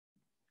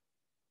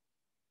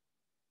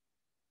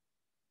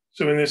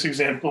So in this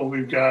example,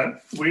 we've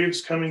got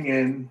waves coming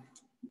in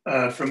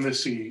from the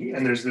sea,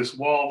 and there's this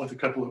wall with a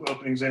couple of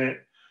openings in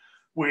it.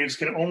 Waves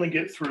can only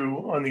get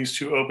through on these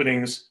two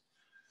openings.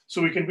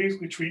 So we can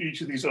basically treat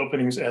each of these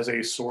openings as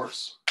a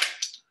source.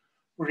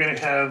 We're going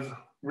to have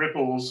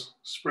ripples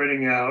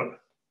spreading out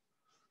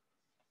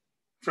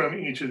from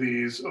each of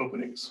these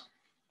openings.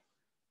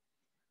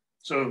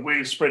 So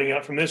waves spreading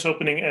out from this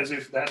opening as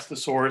if that's the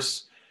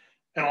source,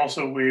 and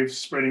also waves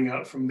spreading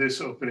out from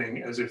this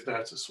opening as if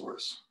that's a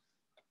source.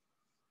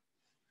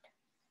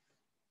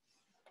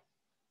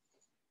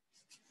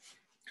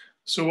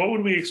 So what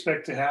would we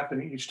expect to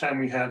happen each time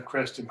we have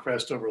crest and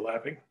crest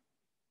overlapping?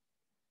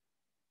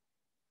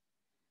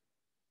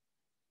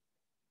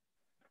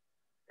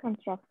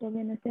 Constructive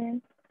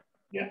interference.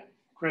 Yeah,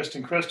 crest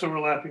and crest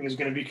overlapping is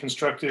going to be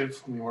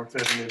constructive. Let me mark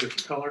that in a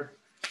different color.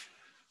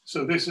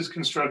 So this is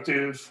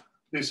constructive,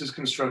 this is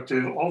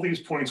constructive. All these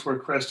points where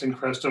crest and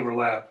crest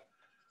overlap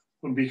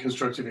would be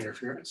constructive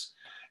interference.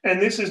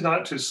 And this is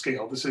not to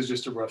scale, this is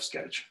just a rough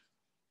sketch.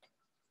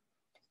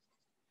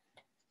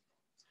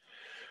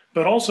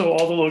 But also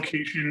all the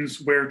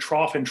locations where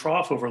trough and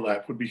trough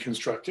overlap would be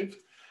constructive.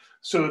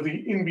 So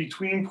the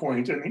in-between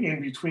point and the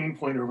in-between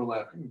point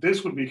overlapping,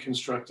 this would be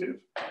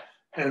constructive.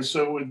 And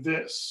so would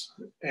this,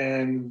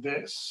 and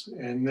this,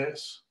 and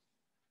this,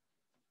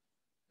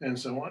 and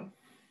so on.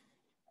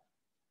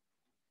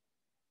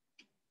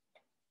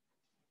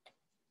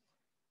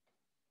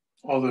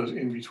 All those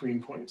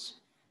in-between points.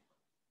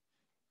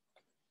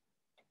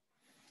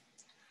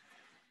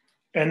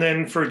 And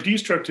then for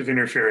destructive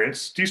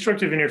interference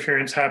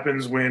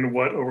happens when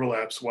what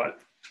overlaps what?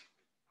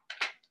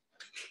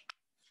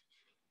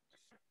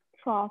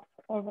 Trough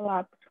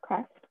overlaps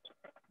crest.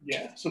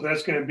 Yeah, so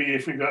that's going to be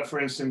if we've got, for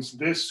instance,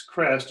 this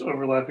crest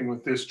overlapping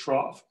with this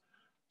trough.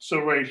 So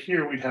right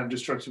here, we'd have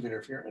destructive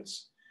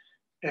interference.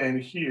 And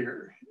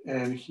here,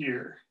 and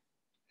here,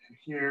 and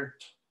here.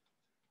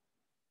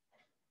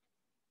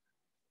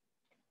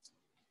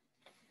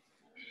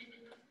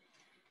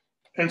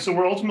 And so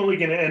we're ultimately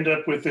going to end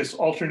up with this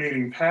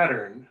alternating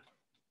pattern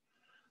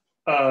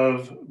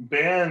of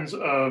bands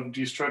of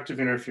destructive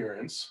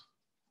interference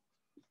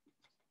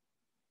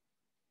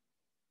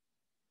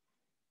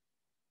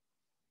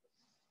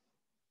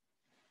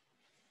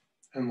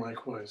and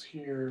likewise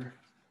here,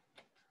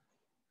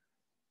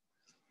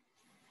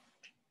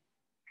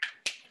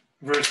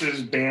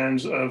 versus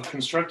bands of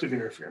constructive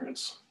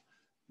interference.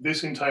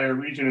 This entire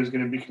region is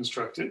going to be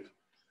constructive.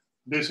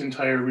 This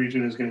entire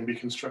region is going to be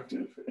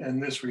constructive,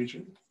 and this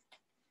region.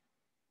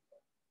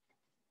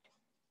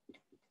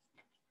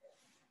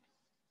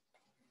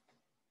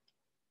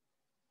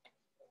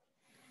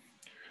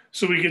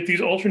 So we get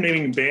these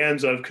alternating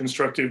bands of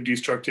constructive,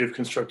 destructive,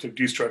 constructive,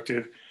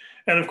 destructive.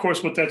 And of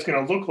course, what that's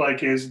going to look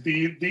like is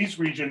these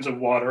regions of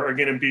water are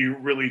going to be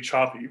really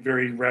choppy,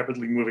 very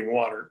rapidly moving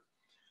water.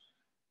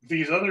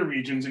 These other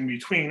regions in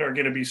between are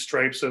going to be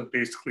stripes of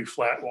basically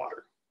flat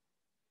water.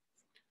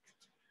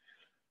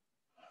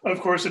 Of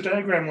course, a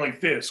diagram like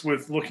this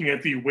with looking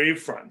at the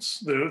wave fronts,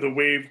 the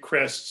wave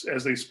crests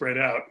as they spread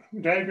out,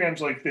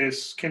 diagrams like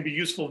this can be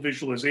useful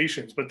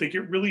visualizations, but they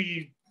get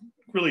really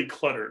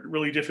cluttered,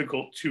 really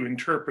difficult to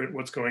interpret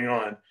what's going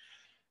on.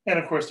 And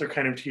of course, they're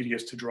kind of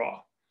tedious to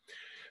draw.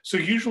 So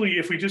usually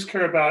if we just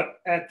care about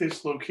at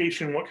this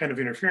location, what kind of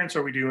interference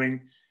are we doing,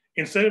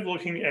 instead of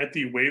looking at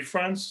the wave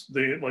fronts,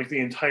 like the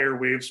entire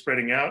wave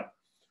spreading out,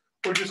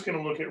 we're just going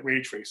to look at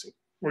ray tracing.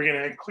 We're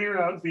going to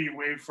clear out the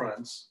wave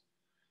fronts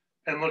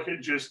and look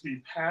at just the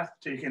path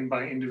taken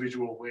by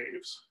individual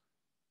waves.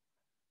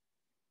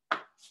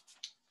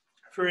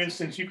 For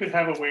instance, you could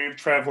have a wave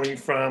traveling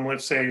from,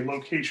 let's say,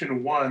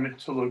 location 1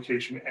 to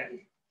location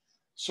A,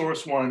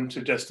 source 1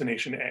 to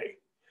destination A.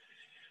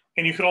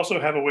 And you could also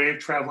have a wave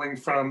traveling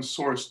from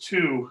source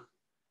 2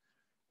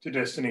 to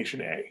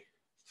destination A.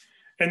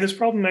 And this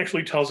problem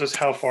actually tells us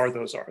how far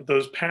those are.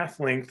 Those path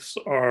lengths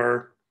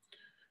are,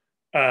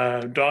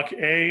 dock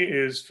A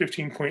is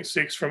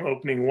 15.6 from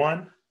opening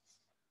 1.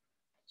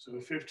 So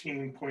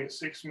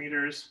 15.6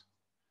 meters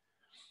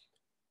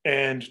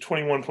and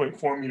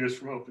 21.4 meters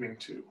from opening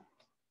 2.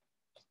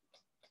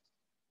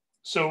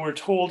 So we're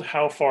told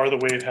how far the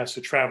wave has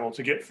to travel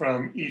to get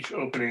from each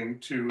opening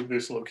to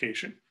this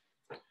location.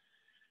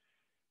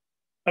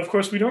 Of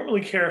course, we don't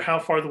really care how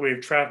far the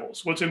wave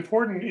travels. What's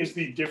important is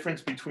the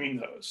difference between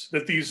those,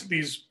 that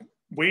these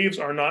waves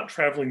are not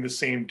traveling the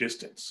same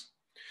distance.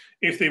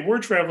 If they were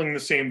traveling the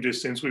same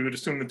distance, we would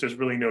assume that there's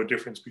really no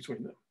difference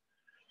between them.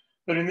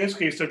 But in this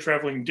case, they're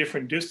traveling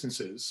different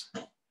distances.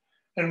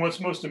 And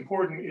what's most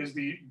important is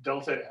the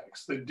delta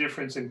x, the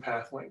difference in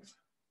path length.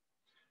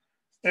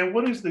 And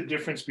what is the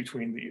difference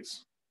between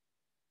these?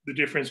 The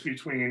difference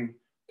between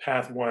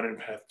path 1 and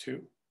path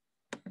 2.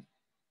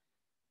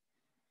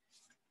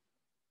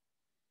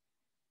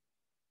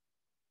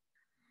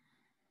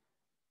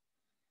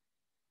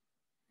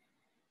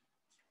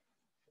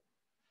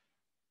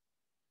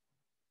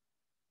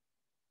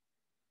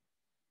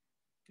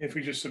 If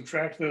we just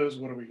subtract those,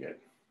 what do we get?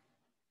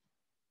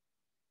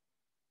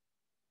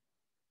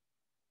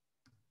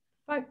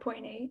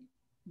 5.8.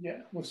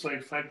 Yeah, looks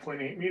like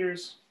 5.8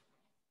 meters.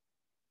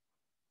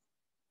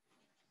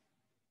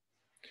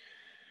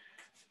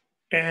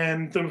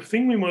 And the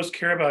thing we most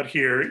care about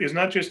here is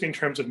not just in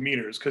terms of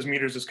meters, because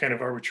meters is kind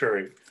of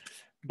arbitrary,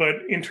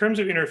 but in terms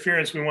of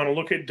interference, we want to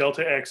look at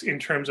delta x in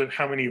terms of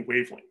how many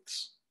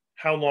wavelengths,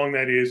 how long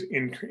that is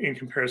in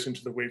comparison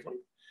to the wavelength.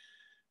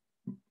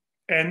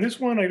 And this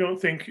one, I don't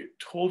think it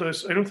told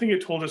us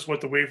what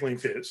the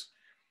wavelength is,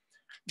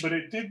 but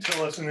it did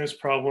tell us in this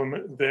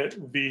problem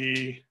that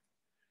the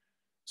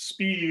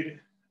speed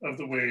of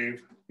the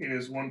wave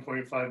is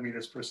 1.5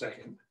 meters per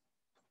second.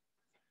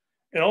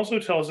 It also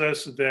tells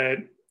us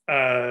that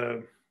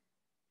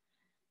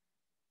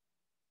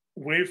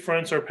wave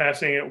fronts are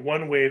passing at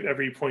one wave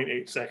every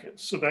 0.8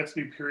 seconds. So that's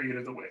the period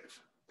of the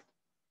wave.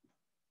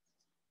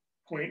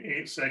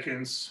 0.8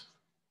 seconds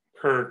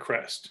per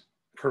crest,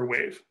 per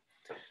wave.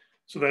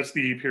 So that's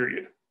the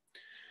period.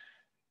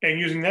 And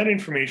using that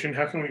information,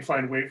 how can we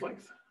find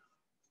wavelength?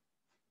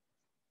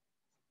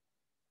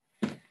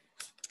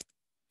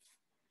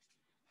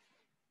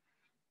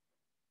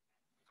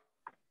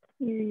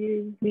 You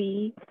use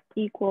V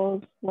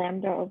equals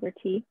lambda over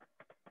T.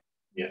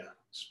 Yeah,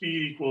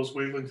 speed equals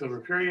wavelength over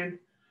period.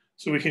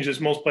 So we can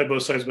just multiply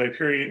both sides by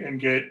period and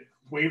get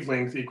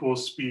wavelength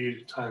equals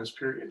speed times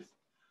period.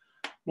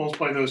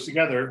 Multiply those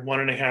together,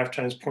 1.5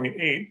 times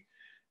 0.8,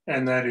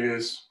 and that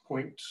is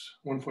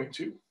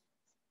 1.2.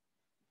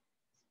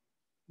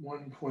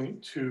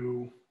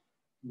 1.2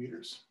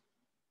 meters.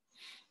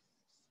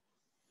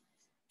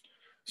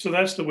 So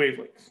that's the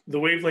wavelength. The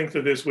wavelength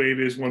of this wave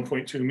is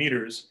 1.2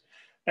 meters.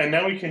 And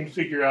now we can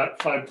figure out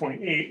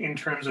 5.8 in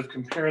terms of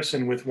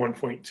comparison with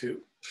 1.2.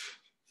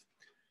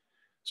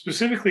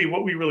 Specifically,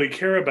 what we really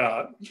care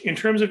about, in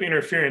terms of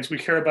interference, we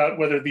care about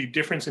whether the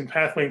difference in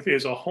path length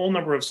is a whole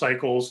number of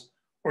cycles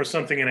or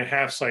something and a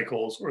half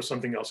cycles or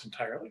something else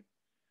entirely.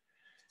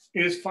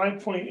 Is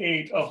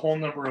 5.8 a whole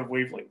number of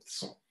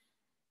wavelengths?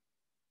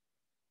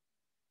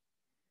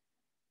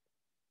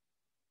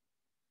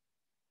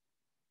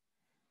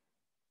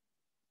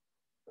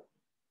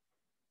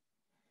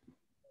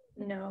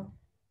 No.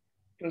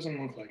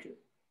 Doesn't look like it.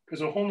 Because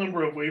a whole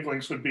number of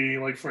wavelengths would be,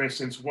 like, for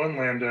instance, 1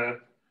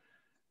 lambda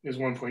is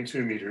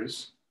 1.2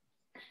 meters.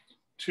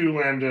 2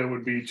 lambda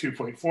would be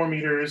 2.4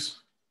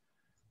 meters.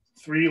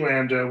 3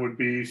 lambda would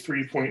be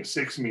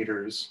 3.6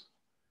 meters.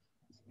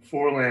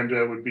 4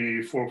 lambda would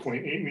be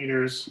 4.8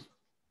 meters.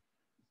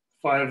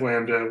 5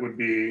 lambda would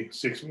be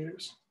 6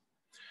 meters.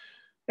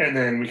 And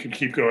then we can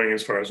keep going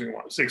as far as we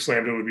want. 6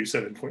 lambda would be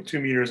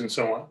 7.2 meters and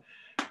so on.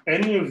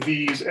 Any of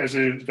these as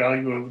a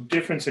value of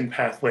difference in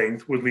path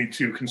length would lead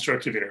to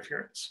constructive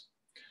interference.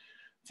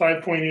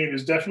 5.8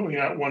 is definitely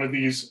not one of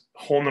these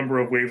whole number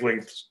of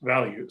wavelengths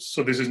values.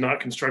 So this is not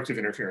constructive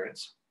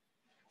interference.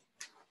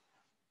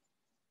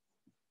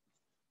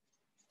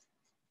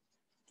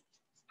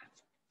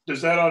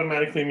 Does that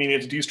automatically mean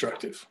it's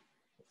destructive?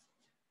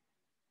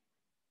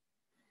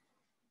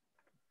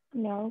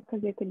 No,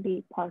 because it could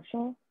be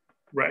partial.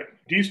 Right.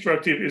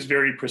 Destructive is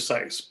very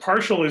precise.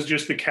 Partial is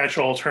just the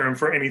catch-all term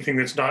for anything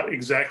that's not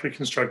exactly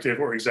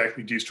constructive or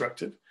exactly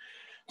destructive.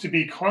 To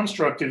be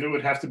constructive, it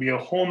would have to be a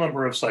whole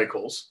number of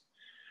cycles.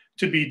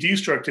 To be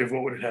destructive,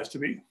 what would it have to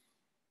be?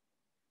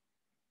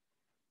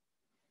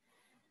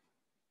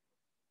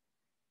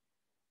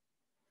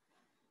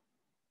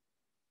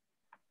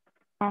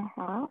 A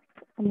half,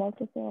 a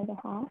multiple of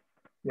a half.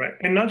 Right.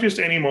 And not just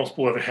any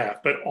multiple of a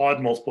half, but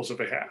odd multiples of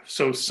a half.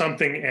 So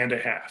something and a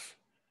half.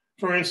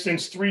 For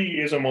instance, 3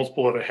 is a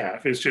multiple of a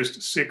half. It's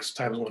just 6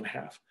 times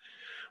 1/2.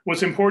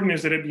 What's important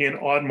is that it be an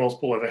odd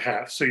multiple of a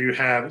half. So you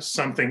have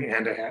something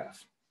and a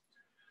half.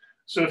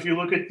 So if you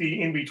look at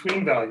the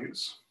in-between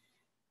values,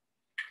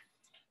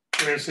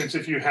 for instance,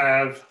 if you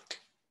have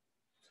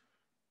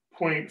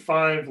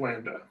 0.5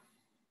 lambda,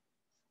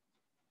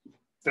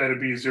 that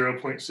would be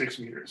 0.6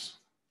 meters.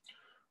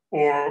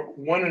 Or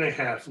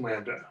 1.5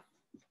 lambda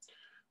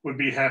would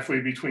be halfway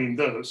between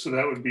those. So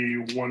that would be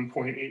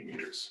 1.8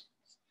 meters.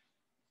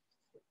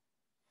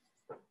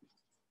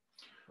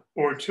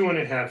 Or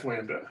 2.5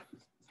 lambda,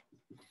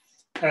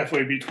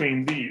 halfway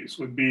between these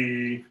would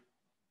be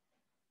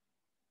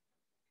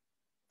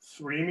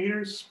 3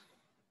 meters.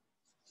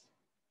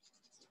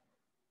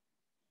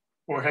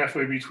 Or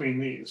halfway between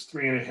these,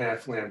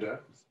 3.5 lambda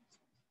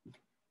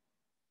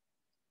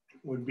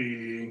would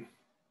be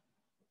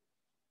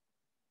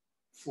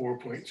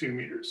 4.2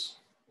 meters.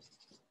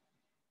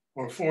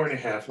 Or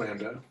 4.5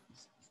 lambda.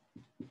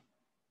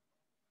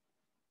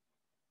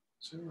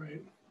 Is that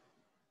right?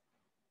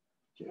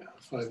 Yeah,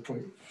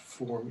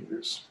 5.4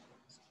 meters.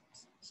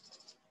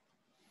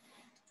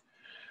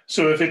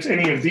 So if it's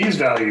any of these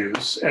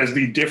values as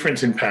the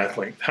difference in path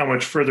length, how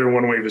much further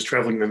one wave is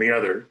traveling than the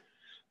other,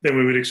 then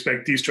we would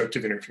expect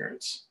destructive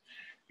interference.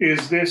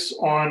 Is this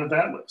on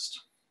that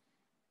list?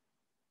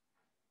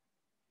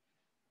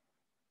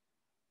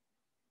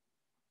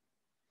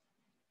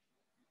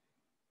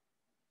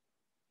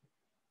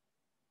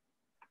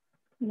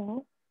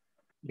 No.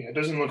 Yeah, it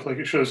doesn't look like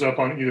it shows up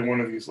on either one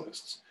of these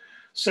lists.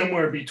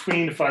 Somewhere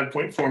between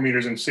 5.4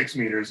 meters and 6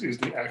 meters is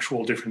the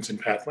actual difference in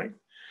path length.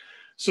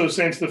 So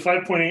since the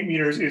 5.8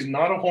 meters is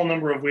not a whole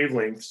number of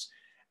wavelengths,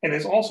 and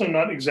is also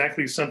not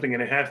exactly something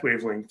and a half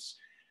wavelengths,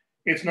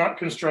 it's not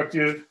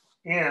constructive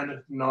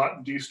and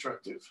not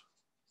destructive.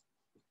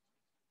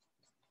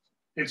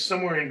 It's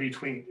somewhere in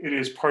between. It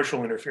is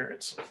partial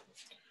interference.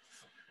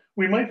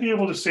 We might be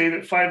able to say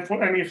that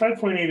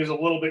 5.8 is a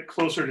little bit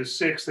closer to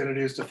 6 than it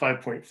is to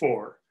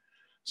 5.4.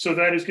 So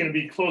that is going to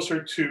be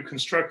closer to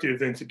constructive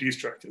than to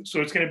destructive. So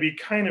it's going to be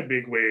kind of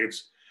big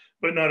waves,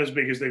 but not as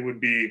big as they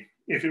would be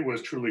if it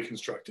was truly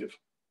constructive.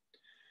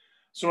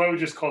 So I would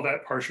just call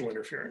that partial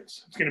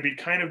interference. It's going to be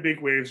kind of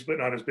big waves, but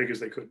not as big as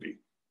they could be.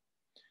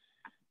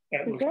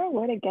 Is there a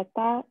way to get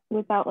that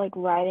without like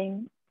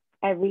writing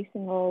every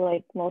single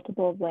like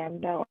multiple of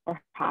lambda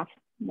or half?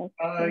 Yeah,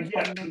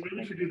 the way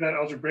we should do that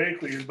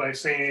algebraically is by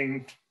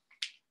saying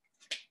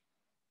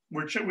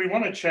we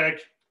want to check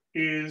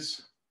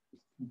is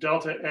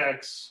delta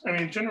x,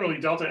 generally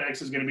delta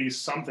x is going to be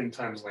something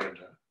times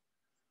lambda.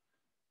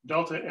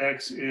 Delta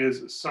x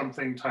is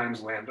something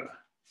times lambda.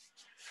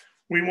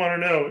 We want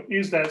to know,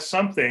 is that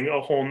something a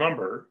whole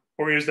number,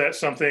 or is that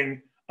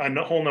something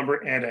a whole number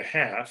and a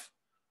half,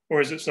 or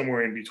is it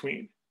somewhere in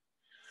between?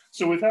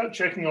 So without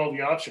checking all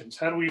the options,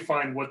 how do we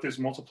find what this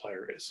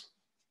multiplier is?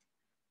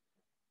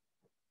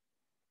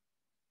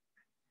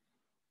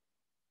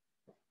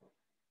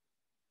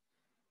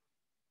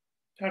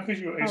 How could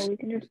you? Oh, we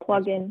can just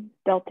plug in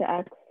delta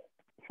x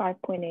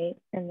 5.8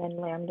 and then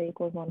lambda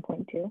equals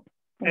 1.2.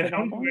 And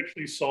how do you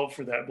actually solve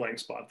for that blank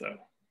spot though?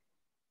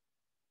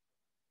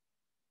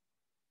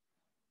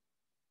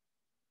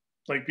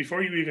 Like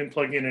before you even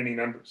plug in any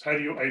numbers, how do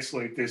you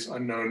isolate this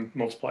unknown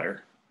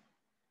multiplier?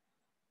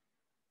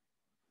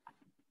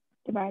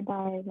 Divide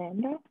by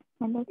lambda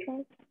on both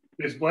sides?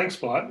 This blank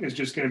spot is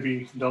just going to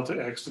be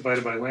delta x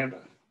divided by lambda.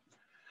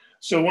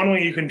 So one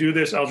way you can do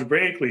this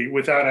algebraically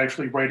without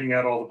actually writing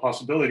out all the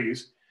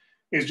possibilities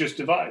is just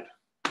divide.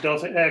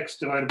 Delta x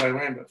divided by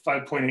lambda,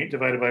 5.8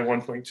 divided by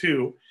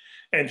 1.2,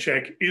 and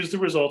check, is the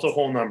result a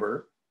whole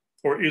number,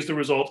 or is the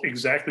result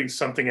exactly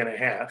something and a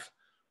half,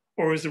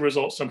 or is the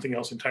result something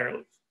else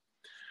entirely?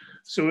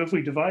 So if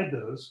we divide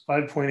those,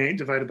 5.8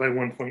 divided by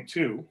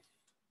 1.2,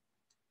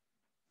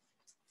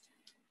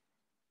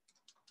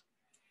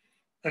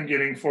 I'm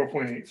getting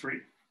 4.83.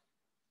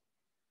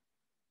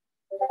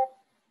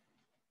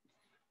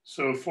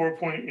 So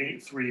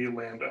 4.83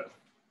 lambda.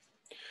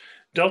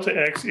 Delta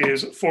x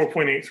is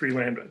 4.83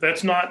 lambda.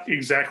 That's not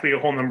exactly a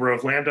whole number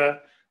of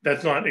lambda.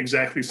 That's not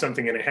exactly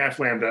something and a half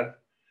lambda.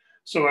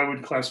 So I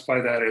would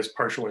classify that as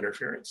partial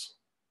interference.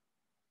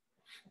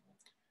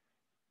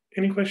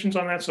 Any questions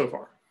on that so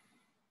far?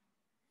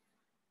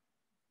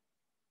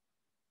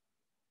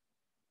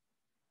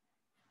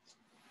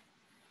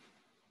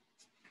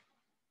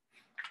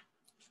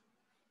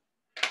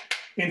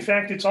 In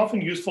fact, it's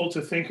often useful to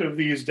think of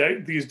these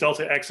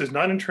delta x's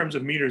not in terms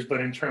of meters,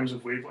 but in terms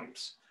of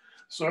wavelengths.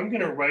 So I'm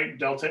going to write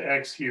delta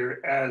x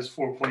here as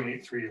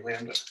 4.83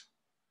 lambda.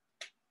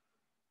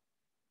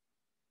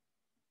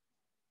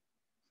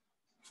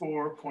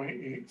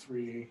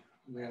 4.83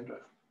 lambda,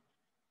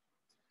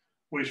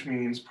 which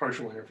means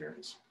partial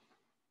interference.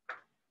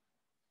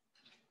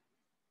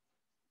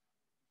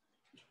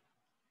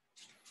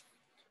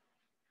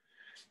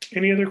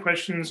 Any other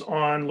questions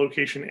on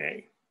location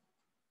A?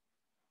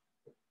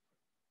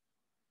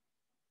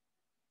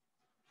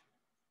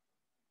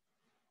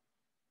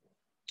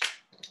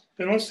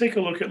 Then let's take a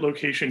look at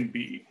location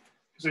B,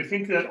 because I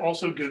think that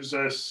also gives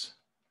us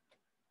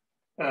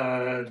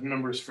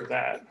numbers for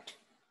that.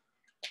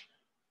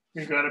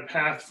 We've got a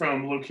path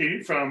from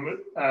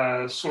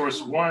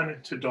source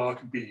 1 to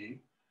dock B,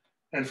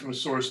 and from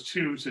source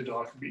 2 to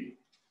dock B.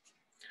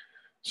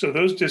 So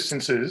those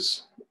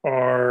distances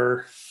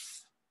are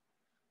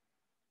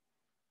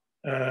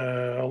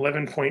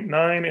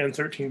 11.9 and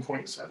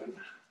 13.7.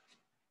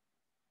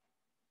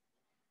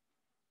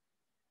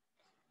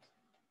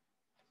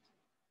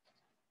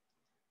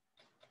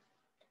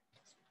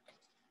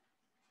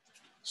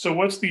 So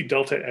what's the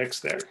delta x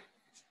there?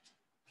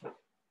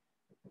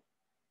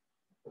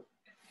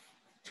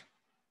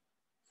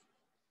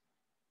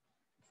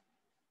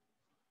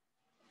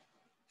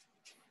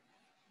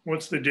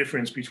 What's the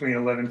difference between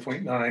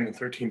 11.9 and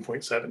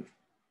 13.7?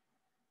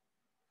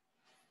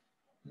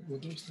 Were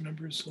those the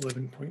numbers?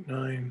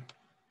 11.9.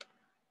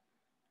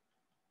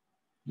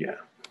 Yeah.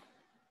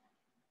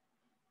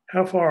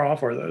 How far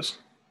off are those?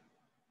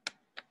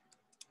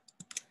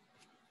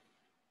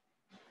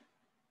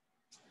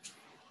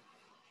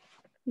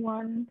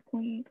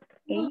 $1.8.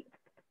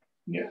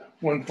 Yeah,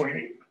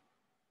 1.8.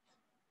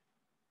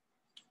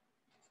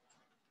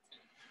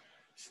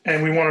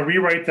 And we want to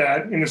rewrite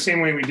that in the same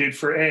way we did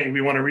for A.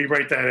 We want to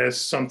rewrite that as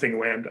something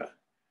lambda.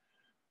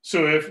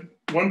 So if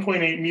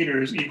 1.8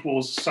 meters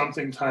equals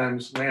something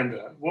times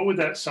lambda, what would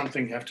that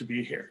something have to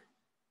be here?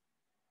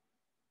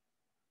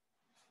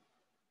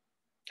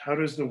 How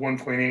does the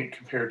 1.8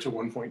 compare to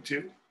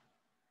 1.2?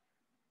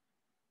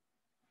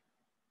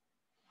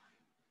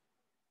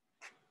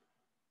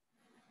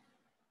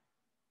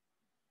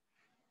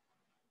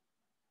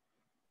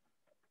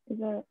 Is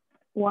it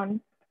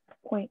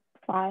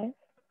 1.5?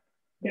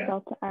 Yeah.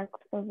 Delta x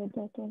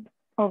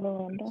over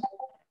lambda.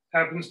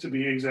 Happens to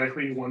be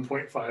exactly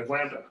 1.5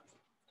 lambda.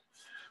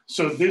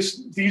 So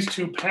these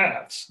two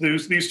paths,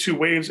 these two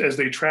waves as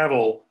they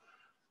travel,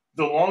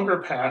 the longer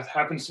path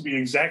happens to be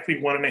exactly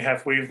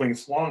 1.5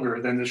 wavelengths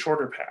longer than the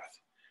shorter path.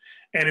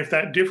 And if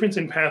that difference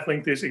in path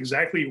length is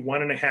exactly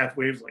 1.5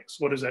 wavelengths,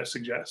 what does that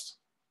suggest?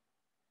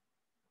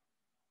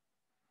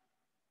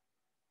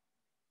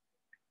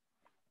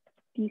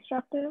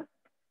 Destructive?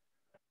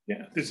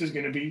 Yeah, this is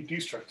going to be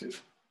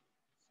destructive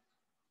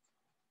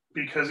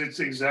because it's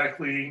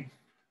exactly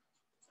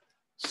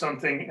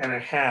something and a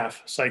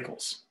half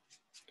cycles.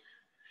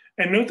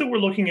 And note that we're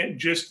looking at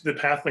just the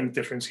path length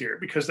difference here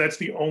because that's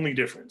the only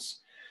difference.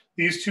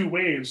 These two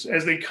waves,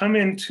 as they come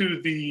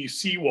into the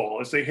seawall,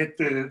 as they hit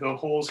the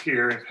holes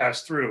here and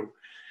pass through,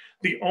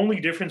 the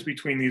only difference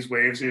between these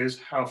waves is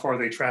how far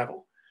they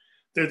travel.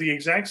 They're the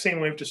exact same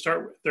wave to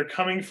start with. They're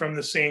coming from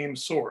the same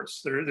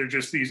source. They're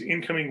just these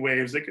incoming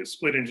waves that get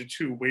split into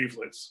two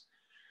wavelets.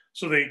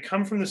 So they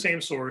come from the same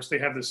source. They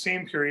have the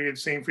same period,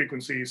 same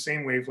frequency,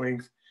 same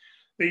wavelength.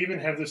 They even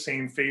have the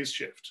same phase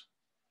shift.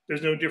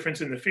 There's no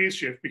difference in the phase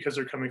shift because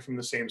they're coming from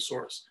the same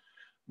source.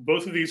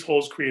 Both of these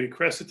holes create a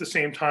crest at the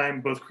same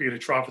time, both create a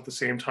trough at the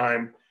same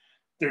time.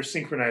 They're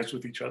synchronized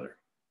with each other.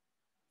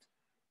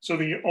 So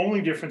the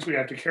only difference we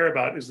have to care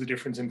about is the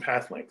difference in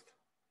path length.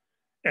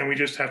 And we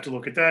just have to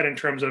look at that in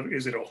terms of,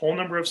 is it a whole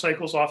number of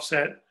cycles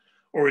offset,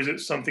 or is it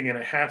something and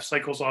a half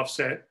cycles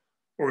offset,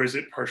 or is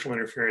it partial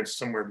interference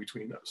somewhere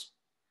between those?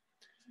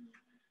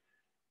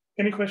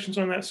 Any questions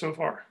on that so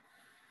far?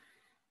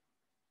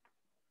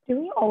 Do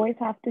we always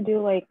have to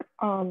do like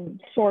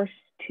source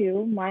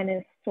 2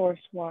 minus source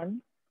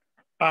 1?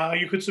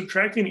 You could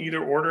subtract in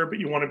either order, but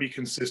you want to be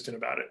consistent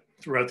about it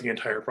throughout the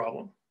entire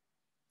problem.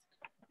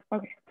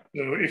 Okay.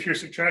 So if you're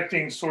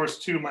subtracting source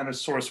 2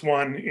 minus source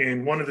 1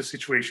 in one of the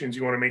situations,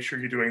 you want to make sure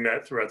you're doing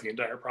that throughout the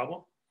entire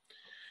problem.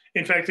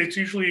 In fact, it's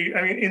usually,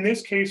 I mean, in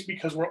this case,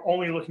 because we're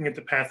only looking at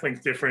the path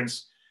length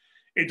difference,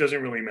 it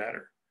doesn't really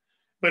matter.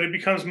 But it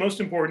becomes most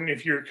important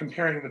if you're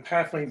comparing the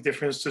path length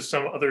difference to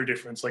some other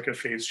difference, like a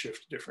phase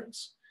shift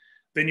difference.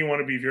 Then you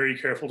want to be very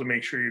careful to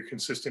make sure you're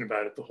consistent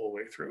about it the whole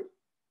way through.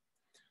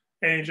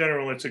 And in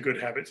general, it's a good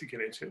habit to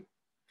get into.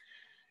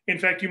 In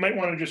fact, you might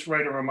want to just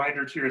write a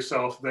reminder to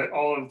yourself that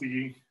all of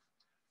the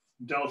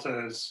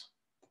deltas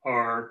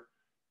are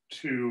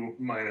 2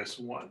 minus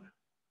 1.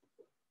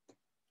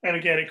 And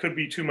again, it could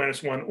be 2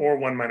 minus 1 or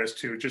 1 minus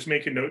 2. Just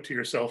make a note to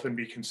yourself and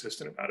be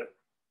consistent about it.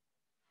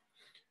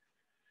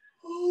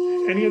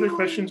 Any other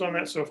questions on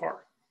that so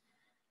far?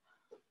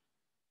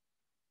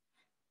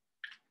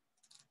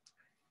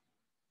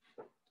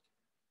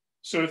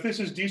 So if this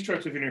is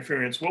destructive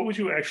interference, what would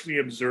you actually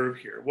observe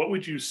here? What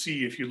would you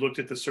see if you looked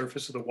at the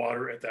surface of the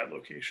water at that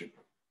location?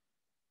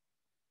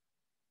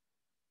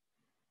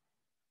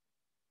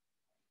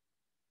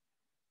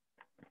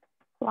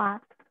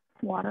 Flat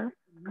water,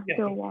 yeah,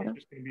 still water.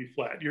 It's going to be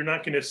flat. You're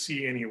not going to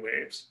see any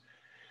waves.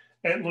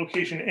 At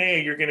location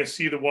A, you're going to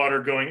see the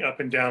water going up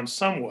and down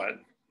somewhat,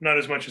 not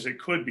as much as it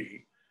could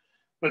be,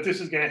 but this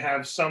is going to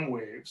have some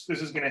waves.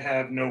 This is going to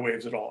have no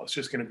waves at all. It's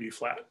just going to be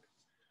flat.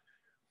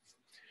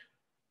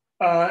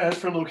 As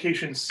for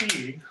location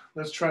C,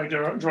 let's try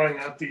drawing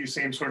out the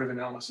same sort of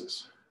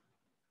analysis.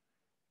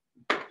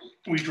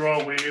 We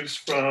draw waves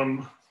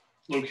from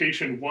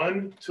location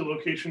 1 to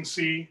location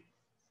C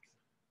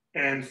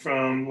and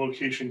from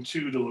location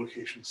 2 to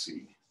location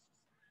C.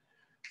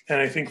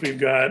 And I think we've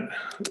got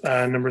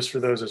numbers for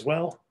those as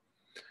well.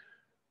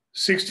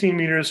 16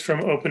 meters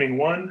from opening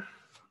 1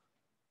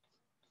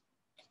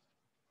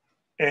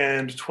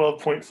 and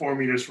 12.4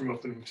 meters from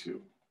opening 2.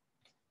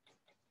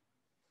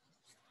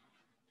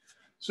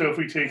 So if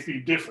we take the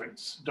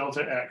difference,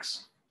 delta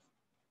x,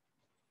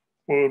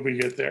 what would we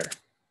get there?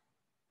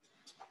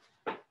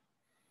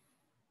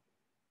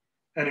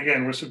 And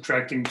again, we're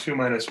subtracting 2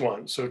 minus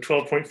 1. So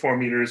 12.4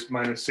 meters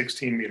minus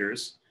 16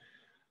 meters.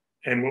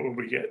 And what would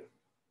we get?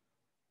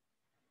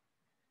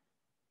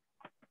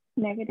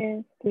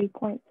 Negative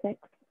 3.6.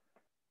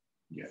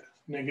 Yeah,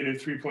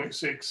 negative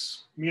 3.6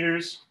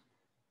 meters.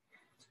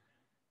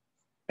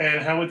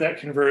 And how would that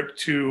convert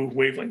to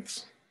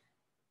wavelengths?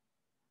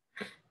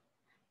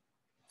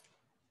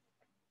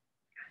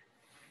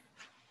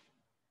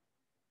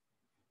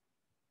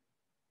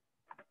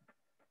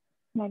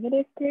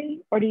 Negative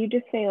 3? Or do you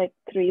just say like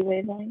 3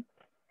 wavelengths?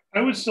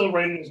 I would still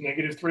write it as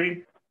negative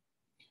 3,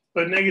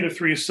 but negative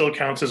 3 still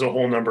counts as a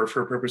whole number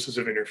for purposes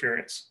of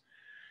interference.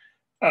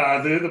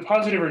 The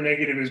positive or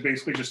negative is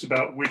basically just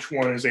about which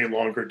one is a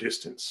longer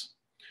distance.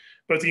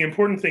 But the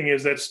important thing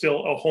is that's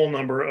still a whole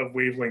number of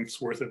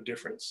wavelengths worth of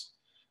difference.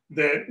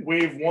 That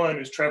wave 1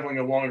 is traveling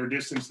a longer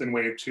distance than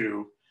wave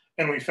 2,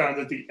 and we found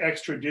that the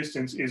extra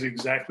distance is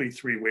exactly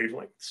 3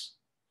 wavelengths.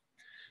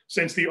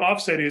 Since the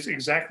offset is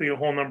exactly a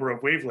whole number of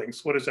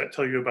wavelengths, what does that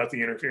tell you about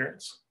the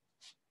interference?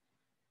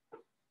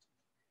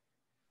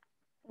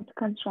 It's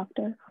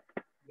constructive.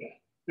 Yeah.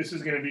 This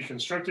is going to be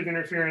constructive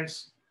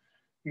interference,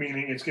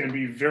 meaning it's going to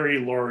be very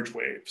large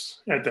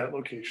waves at that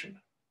location.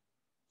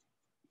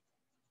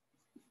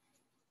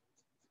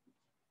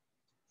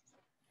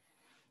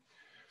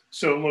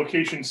 So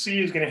location C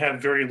is going to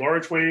have very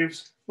large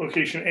waves,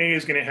 location A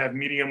is going to have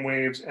medium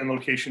waves, and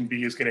location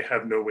B is going to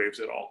have no waves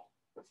at all.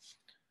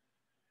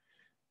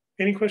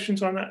 Any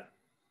questions on that?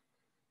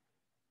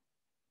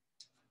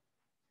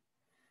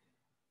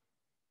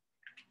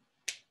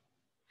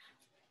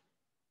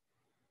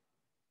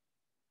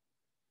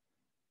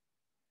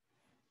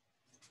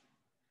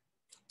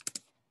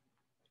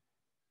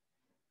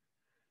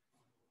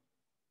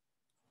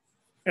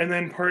 And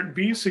then part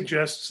B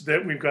suggests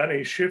that we've got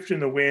a shift in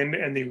the wind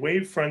and the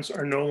wave fronts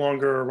are no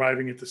longer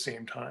arriving at the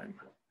same time.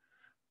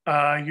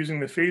 Using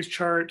the phase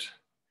chart,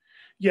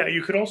 yeah,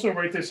 you could also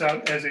write this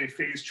out as a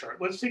phase chart.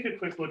 Let's take a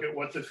quick look at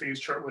what the phase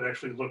chart would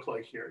actually look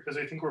like here, because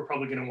I think we're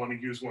probably going to want to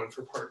use one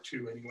for part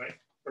 2 anyway,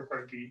 or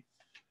part B.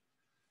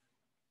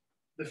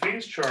 The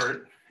phase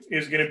chart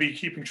is going to be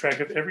keeping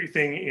track of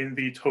everything in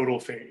the total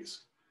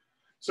phase.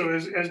 So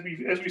as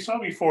we saw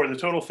before, the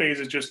total phase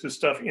is just the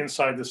stuff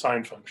inside the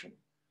sine function.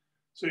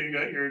 So you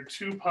got your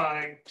 2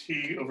 pi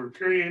t over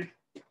period.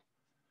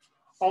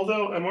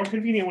 Although a more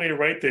convenient way to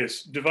write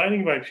this,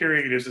 dividing by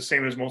period is the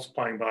same as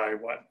multiplying by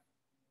what?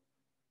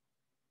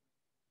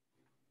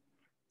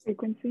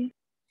 Frequency.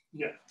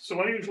 Yeah,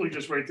 so I usually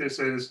just write this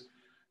as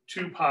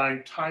 2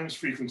 pi times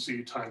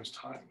frequency times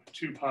time,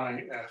 2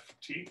 pi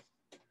ft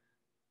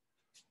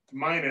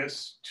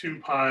minus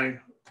 2 pi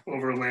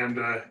over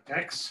lambda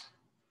x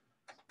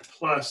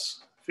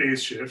plus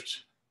phase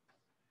shift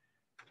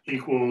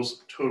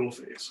equals total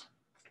phase.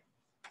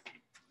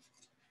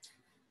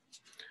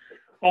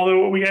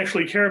 Although what we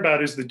actually care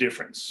about is the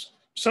difference.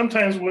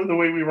 Sometimes the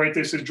way we write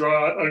this is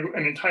draw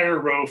an entire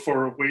row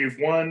for wave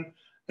 1,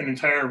 an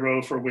entire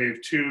row for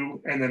wave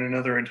 2, and then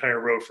another entire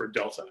row for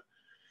delta.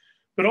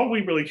 But all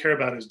we really care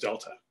about is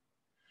delta.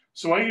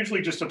 So I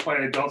usually just apply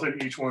a delta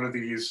to each one of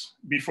these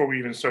before we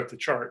even start the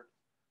chart.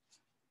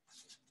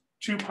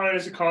 2 pi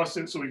is a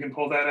constant, so we can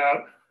pull that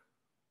out.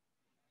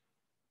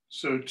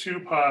 So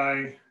 2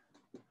 pi,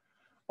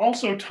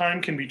 also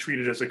time can be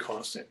treated as a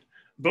constant.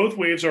 Both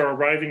waves are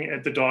arriving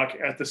at the dock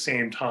at the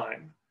same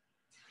time.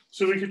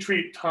 So we could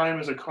treat time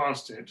as a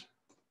constant.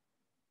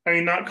 I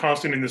mean, not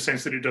constant in the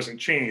sense that it doesn't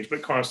change,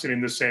 but constant in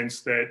the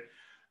sense that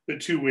the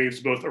 2 waves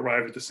both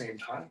arrive at the same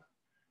time.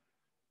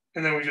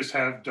 And then we just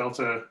have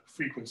delta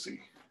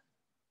frequency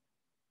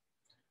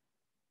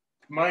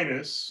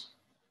minus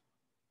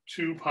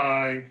 2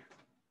 pi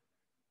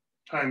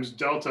times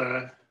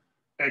delta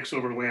x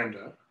over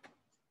lambda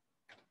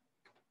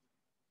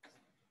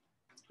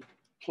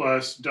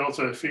plus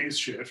delta phase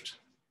shift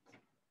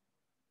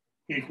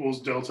equals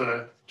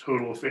delta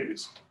total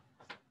phase.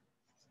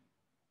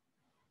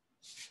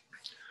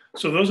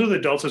 So those are the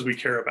deltas we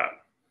care about.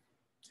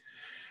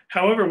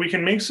 However, we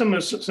can make some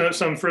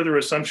further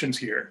assumptions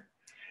here.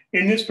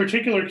 In this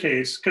particular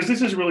case, because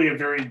this is really a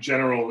very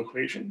general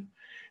equation,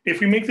 if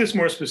we make this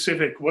more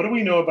specific, what do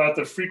we know about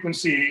the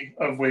frequency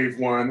of wave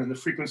 1 and the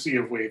frequency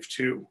of wave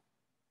 2?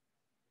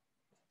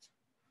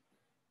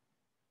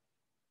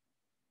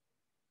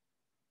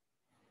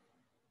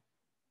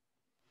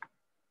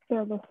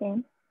 They're the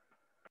same.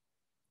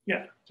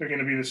 Yeah, they're going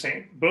to be the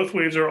same. Both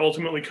waves are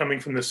ultimately coming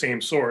from the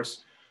same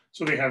source,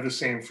 so they have the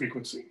same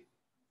frequency.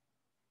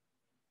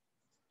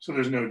 So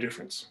there's no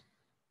difference,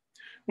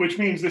 which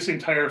means this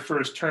entire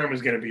first term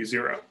is going to be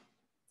 0.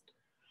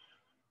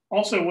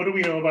 Also, what do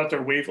we know about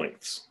their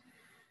wavelengths?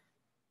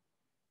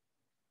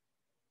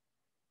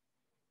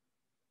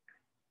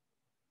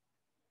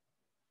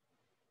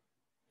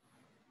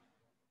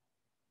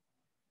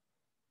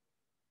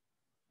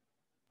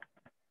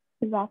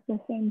 Is that the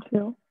same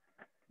too?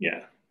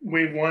 Yeah,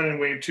 wave 1 and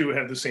wave 2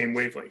 have the same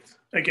wavelength.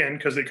 Again,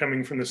 because they're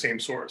coming from the same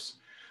source.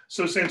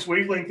 So since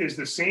wavelength is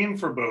the same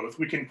for both,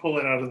 we can pull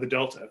it out of the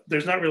delta.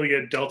 There's not really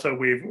a delta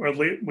wave or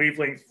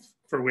wavelength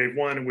for wave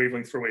 1 and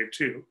wavelength for wave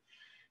 2.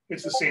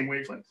 It's the same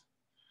wavelength.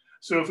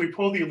 So if we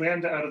pull the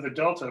lambda out of the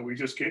delta, we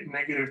just get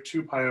negative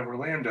 2 pi over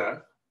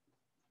lambda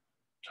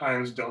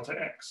times delta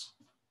x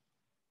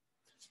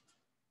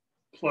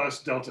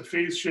plus delta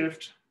phase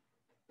shift,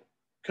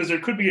 because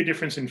there could be a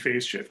difference in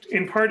phase shift.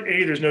 In part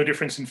A, there's no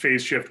difference in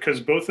phase shift because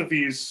both of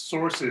these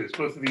sources,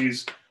 both of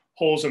these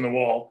holes in the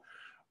wall,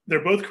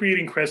 they're both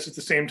creating crests at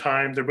the same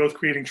time. They're both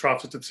creating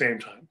troughs at the same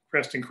time.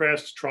 Crest and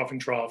crest, trough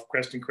and trough,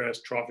 crest and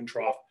crest, trough and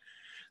trough.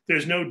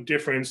 There's no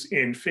difference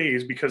in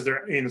phase because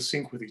they're in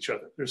sync with each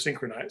other. They're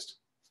synchronized.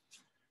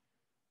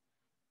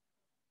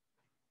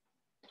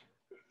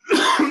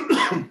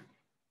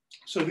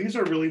 So these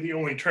are really the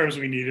only terms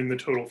we need in the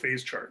total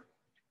phase chart.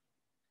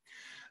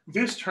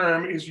 This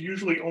term is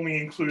usually only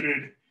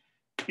included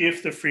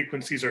if the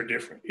frequencies are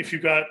different. If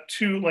you've got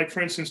two, like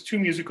for instance, 2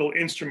 musical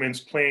instruments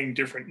playing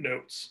different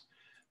notes,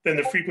 then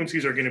the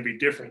frequencies are going to be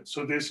different.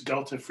 So this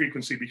delta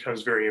frequency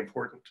becomes very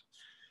important.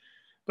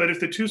 But if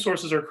the 2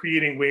 sources are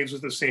creating waves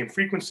with the same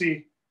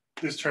frequency,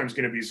 this term is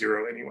going to be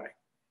 0 anyway.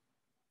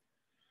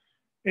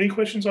 Any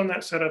questions on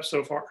that setup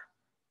so far?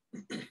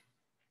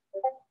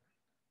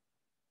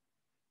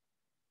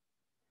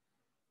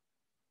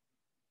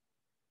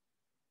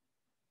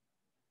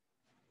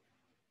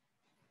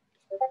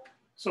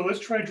 So let's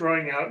try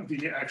drawing out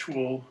the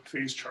actual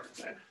phase chart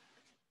then.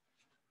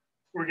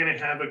 we're going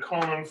to have a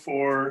column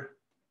for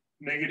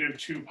negative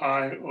 2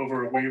 pi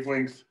over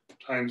wavelength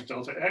times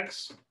delta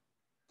x.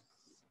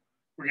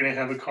 We're going to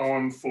have a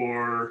column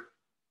for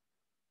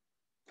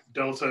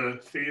delta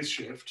phase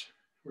shift.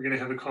 We're going to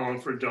have a column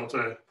for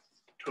delta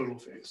total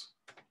phase.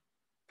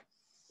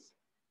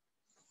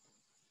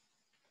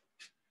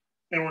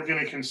 And we're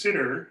going to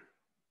consider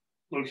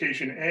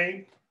location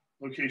A,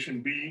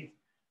 location B,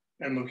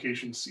 and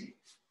location C.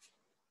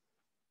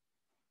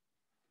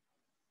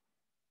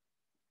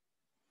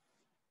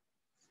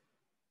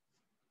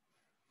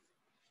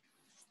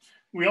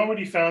 We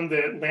already found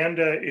that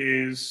lambda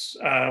is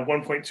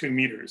 1.2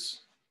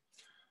 meters.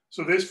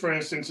 So this, for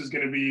instance, is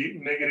going to be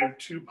negative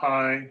 2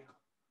 pi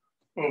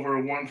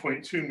over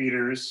 1.2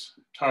 meters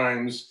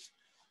times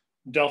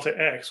delta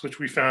x, which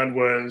we found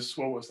was,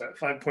 what was that,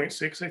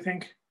 5.6, I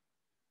think?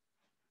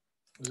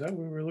 Was that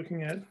what we were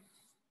looking at?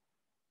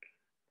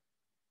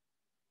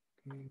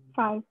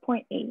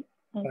 5.8.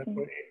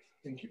 5.8,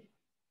 thank you.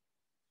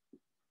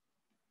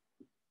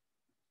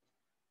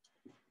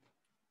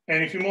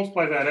 And if you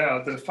multiply that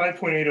out, the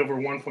 5.8 over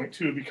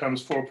 1.2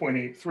 becomes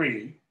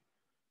 4.83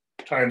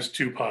 times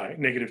 2 pi,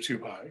 negative 2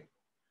 pi.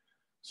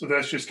 So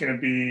that's just going to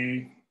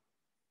be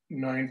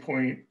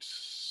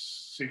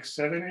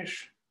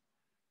 9.67-ish.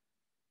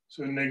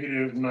 So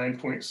negative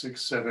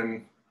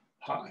 9.67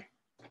 pi.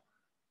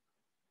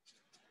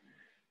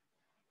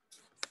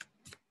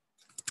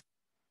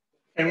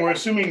 And we're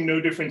assuming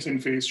no difference in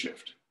phase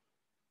shift.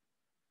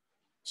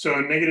 So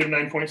negative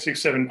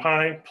 9.67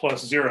 pi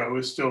plus 0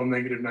 is still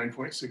negative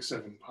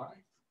 9.67 pi.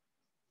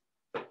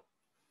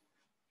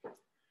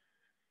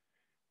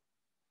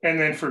 And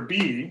then for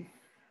B,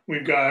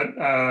 we've got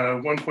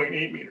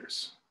 1.8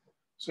 meters.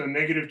 So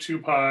negative 2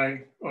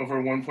 pi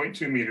over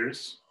 1.2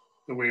 meters,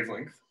 the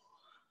wavelength,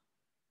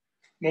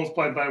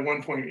 multiplied by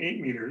 1.8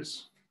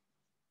 meters.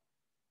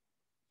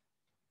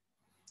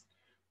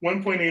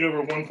 1.8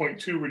 over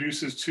 1.2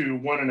 reduces to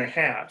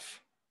 1.5.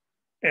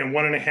 And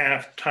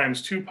 1.5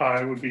 times 2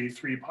 pi would be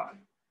 3 pi.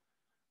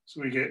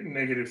 So we get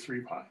negative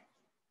 3 pi.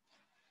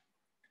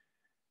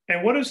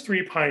 And what does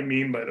 3 pi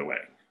mean, by the way?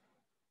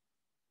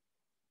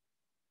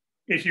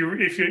 If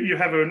you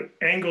have an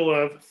angle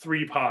of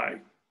 3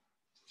 pi,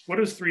 what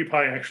does 3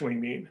 pi actually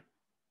mean?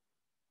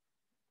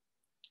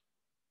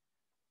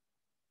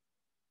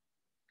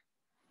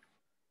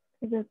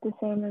 Is it the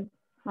same as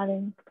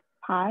having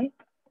pi?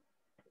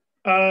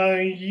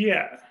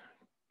 Yeah.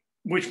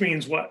 Which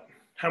means what?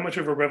 How much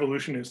of a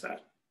revolution is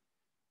that?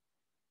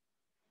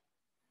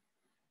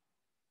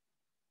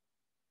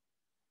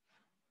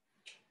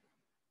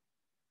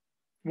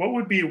 What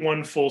would be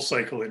one full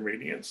cycle in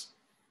radians?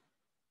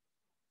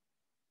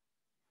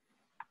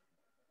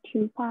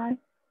 2 pi?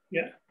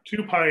 Yeah,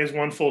 2 pi is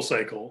one full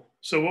cycle.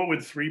 So what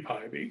would 3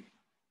 pi be?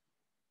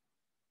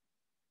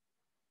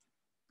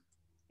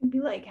 It'd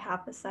be like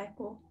half a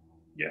cycle.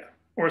 Yeah,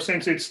 or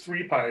since it's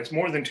 3 pi, it's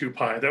more than 2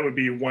 pi, that would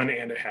be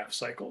 1.5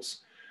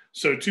 cycles.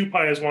 So 2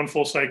 pi is one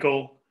full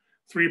cycle,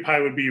 3 pi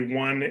would be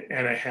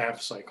 1.5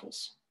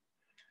 cycles.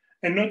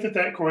 And note that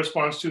that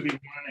corresponds to the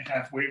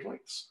 1.5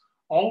 wavelengths.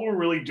 All we're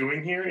really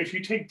doing here, if you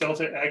take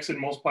delta x and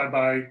multiply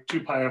by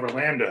 2 pi over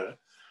lambda,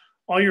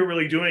 all you're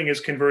really doing is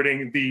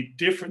converting the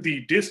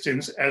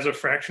distance as a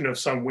fraction of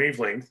some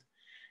wavelength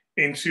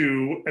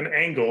into an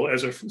angle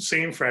as a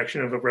same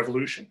fraction of a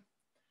revolution.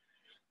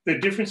 The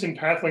difference in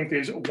path length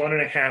is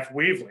 1.5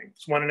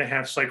 wavelengths,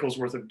 1.5 cycles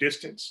worth of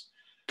distance.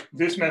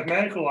 This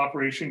mathematical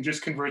operation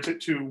just converts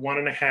it to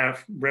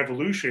 1.5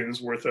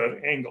 revolutions worth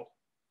of angle.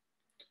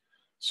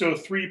 So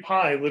 3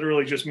 pi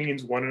literally just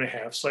means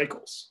 1.5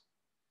 cycles.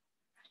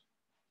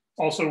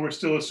 Also, we're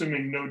still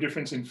assuming no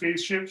difference in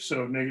phase shift.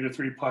 So negative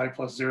 3 pi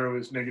plus 0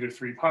 is negative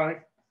 3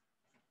 pi.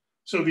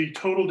 So the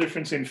total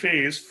difference in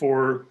phase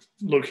for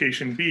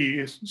location B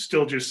is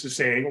still just the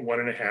same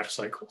 1.5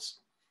 cycles.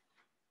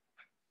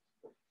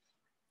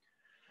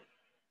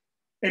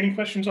 Any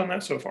questions on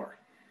that so far?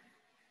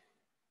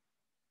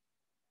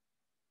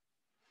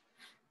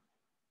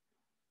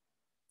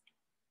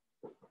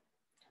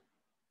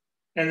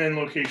 And then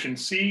location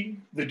C,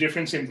 the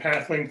difference in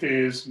path length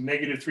is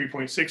negative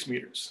 3.6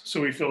 meters. So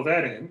we fill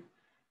that in,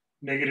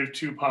 negative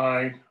 2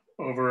 pi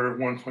over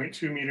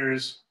 1.2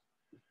 meters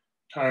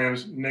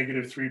times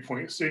negative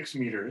 3.6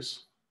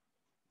 meters.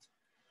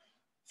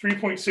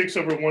 3.6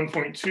 over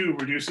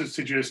 1.2 reduces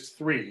to just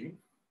 3,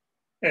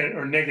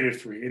 or negative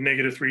 3. And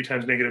negative 3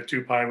 times negative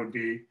 2 pi would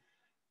be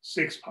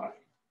 6 pi.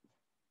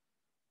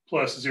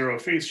 Plus 0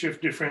 phase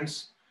shift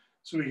difference,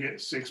 so we get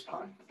 6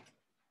 pi.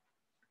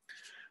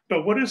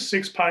 But what does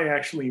 6 pi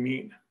actually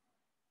mean?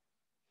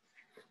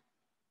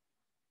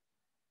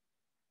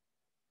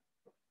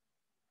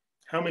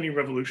 How many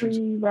revolutions?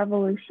 3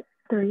 revolutions.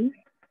 3.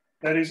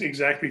 That is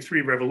exactly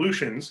 3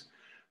 revolutions,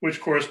 which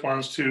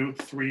corresponds to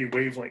 3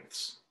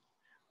 wavelengths.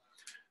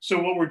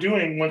 So what we're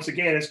doing, once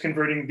again, is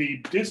converting the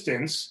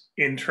distance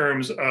in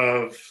terms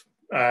of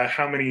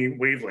how many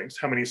wavelengths,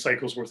 how many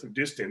cycles worth of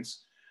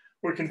distance.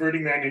 We're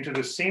converting that into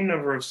the same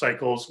number of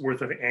cycles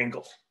worth of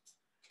angle.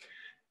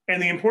 And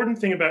the important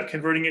thing about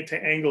converting it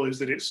to angle is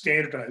that it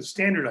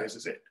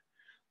standardizes it.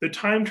 The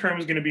time term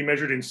is going to be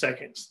measured in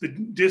seconds. The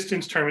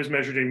distance term is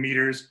measured in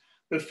meters.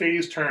 The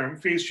phase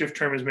shift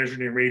term is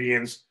measured in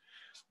radians.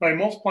 By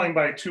multiplying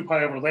by 2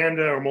 pi over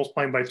lambda or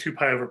multiplying by 2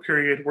 pi over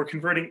period, we're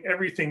converting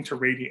everything to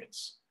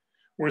radians.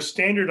 We're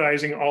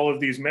standardizing all of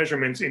these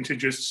measurements into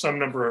just some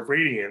number of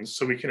radians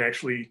so we can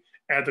actually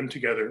add them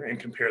together and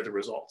compare the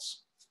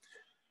results.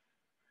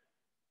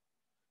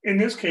 In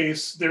this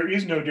case, there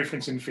is no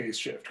difference in phase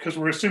shift because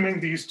we're assuming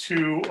these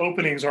two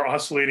openings are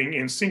oscillating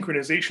in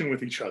synchronization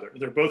with each other.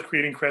 They're both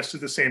creating crests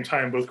at the same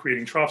time, both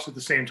creating troughs at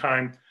the same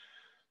time.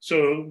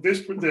 So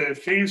the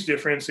phase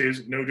difference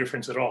is no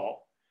difference at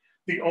all.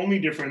 The only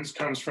difference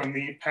comes from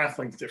the path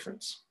length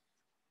difference.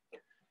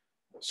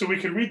 So we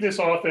could read this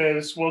off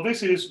as, well,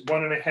 this is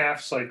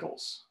 1.5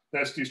 cycles.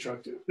 That's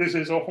destructive. This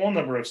is a whole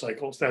number of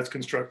cycles. That's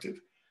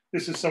constructive.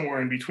 This is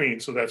somewhere in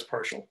between, so that's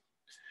partial.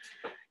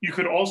 You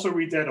could also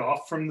read that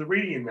off from the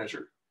radian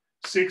measure.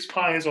 6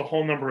 pi is a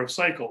whole number of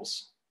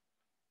cycles.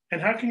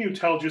 And how can you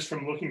tell just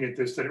from looking at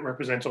this that it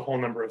represents a whole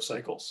number of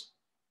cycles?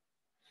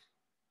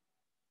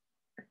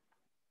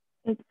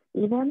 It's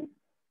even?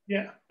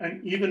 Yeah,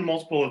 an even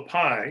multiple of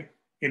pi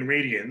in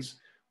radians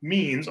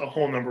means a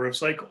whole number of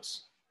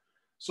cycles.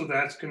 So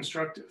that's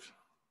constructive.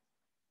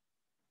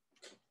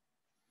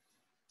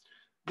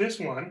 This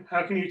one,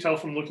 how can you tell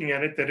from looking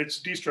at it that it's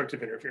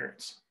destructive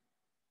interference?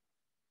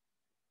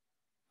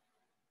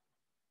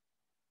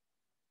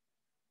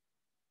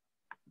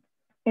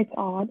 It's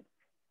odd.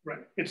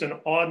 Right, it's an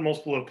odd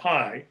multiple of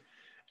pi.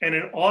 And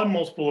an odd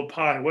multiple of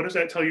pi, what does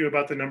that tell you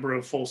about the number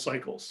of full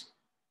cycles?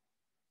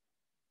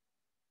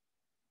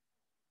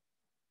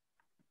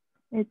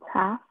 It's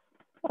half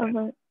of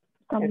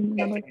some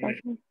number of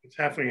cycles. It's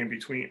halfway in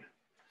between.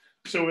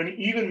 So an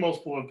even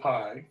multiple of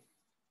pi,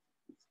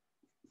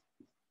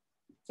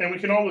 and we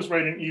can always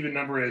write an even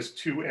number as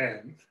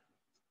 2n.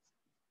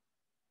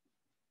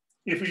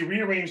 If we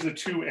rearrange the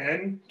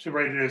 2n to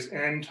write it as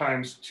n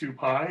times 2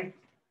 pi,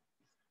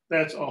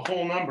 that's a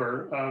whole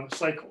number of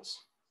cycles.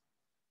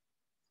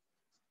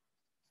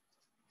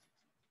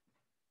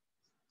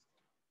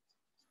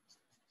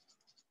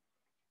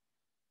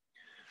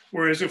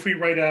 Whereas if we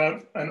write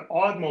out an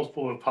odd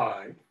multiple of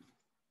pi,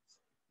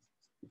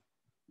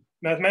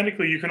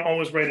 mathematically, you can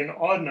always write an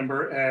odd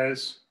number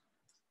as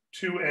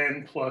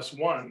 2n plus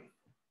 1.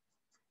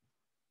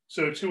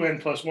 So 2n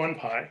plus 1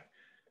 pi.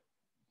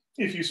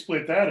 If you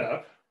split that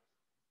up,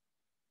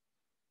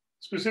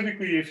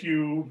 specifically if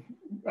you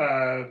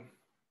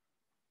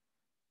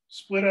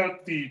split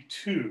out the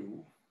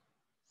 2,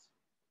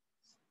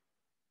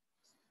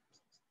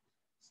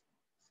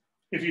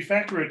 if you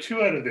factor a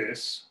 2 out of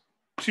this,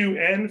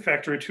 2n,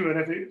 factor a 2 out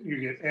of it, you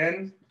get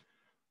n.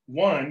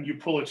 1, you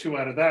pull a 2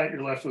 out of that,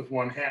 you're left with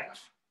 1/2.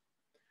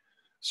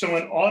 So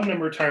an odd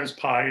number times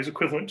pi is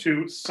equivalent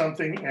to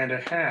something and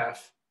a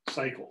half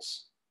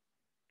cycles.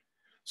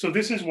 So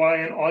this is why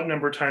an odd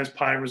number times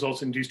pi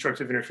results in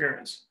destructive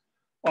interference.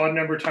 Odd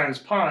number times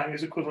pi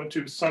is equivalent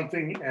to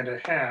something and a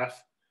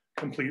half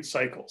complete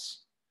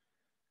cycles.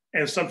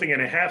 And something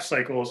and a half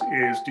cycles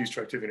is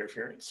destructive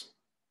interference.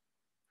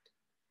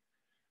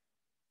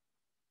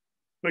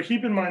 But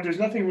keep in mind, there's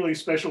nothing really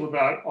special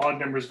about odd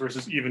numbers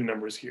versus even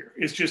numbers here.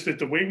 It's just that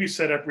the way we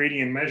set up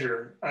radian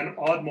measure, an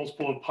odd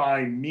multiple of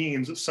pi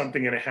means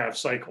something and a half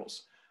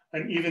cycles.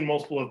 An even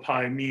multiple of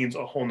pi means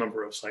a whole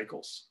number of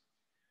cycles.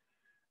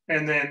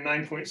 And then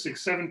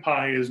 9.67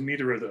 pi is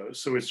neither of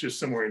those. So it's just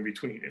somewhere in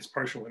between. It's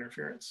partial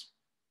interference.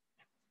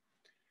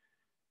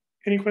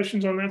 Any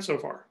questions on that so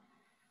far?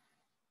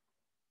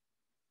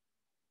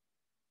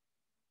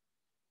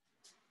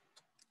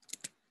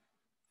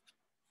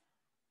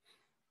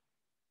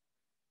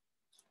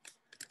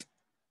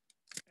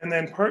 And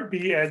then part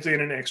B adds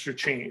in an extra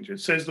change. It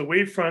says the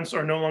wave fronts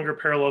are no longer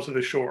parallel to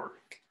the shore.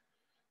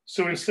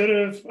 So instead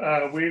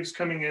of waves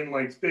coming in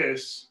like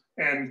this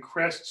and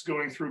crests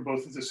going through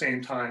both at the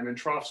same time and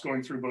troughs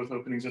going through both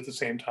openings at the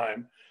same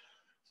time,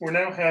 we're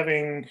now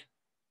having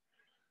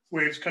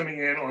waves coming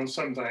in on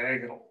some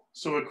diagonal.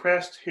 So a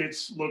crest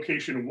hits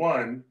location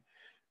 1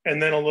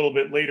 and then a little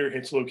bit later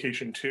hits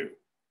location 2.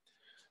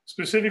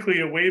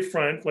 Specifically, a wave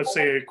front, let's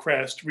say a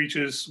crest,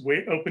 reaches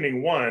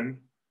opening 1,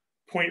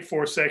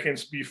 0.4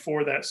 seconds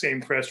before that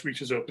same crest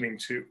reaches opening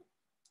 2.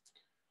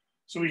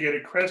 So we get a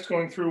crest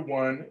going through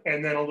 1,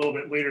 and then a little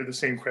bit later, the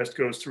same crest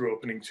goes through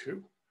opening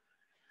 2.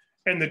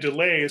 And the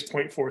delay is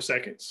 0.4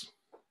 seconds.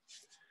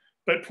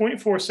 But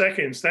 0.4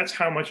 seconds, that's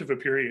how much of a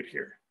period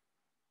here?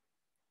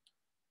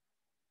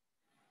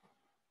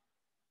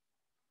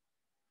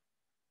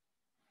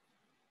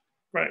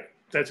 Right,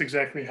 that's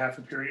exactly half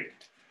a period.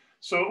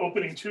 So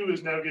opening 2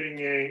 is now getting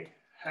a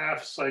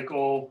half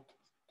cycle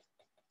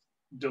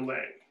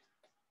delay.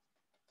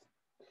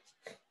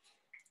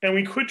 And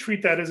we could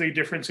treat that as a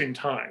difference in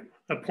time,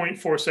 a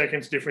 0.4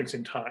 seconds difference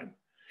in time.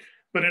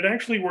 But it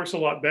actually works a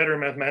lot better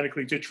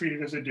mathematically to treat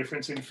it as a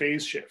difference in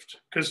phase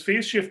shift, because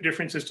phase shift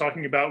difference is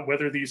talking about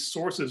whether these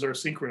sources are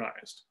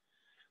synchronized.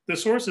 The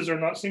sources are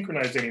not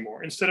synchronized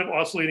anymore. Instead of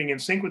oscillating in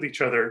sync with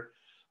each other,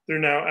 they're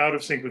now out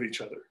of sync with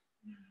each other.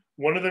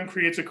 One of them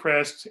creates a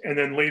crest, and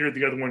then later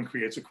the other one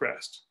creates a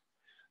crest.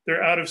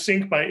 They're out of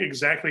sync by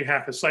exactly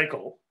half a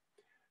cycle.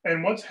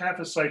 And what's half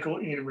a cycle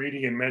in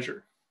radian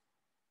measure?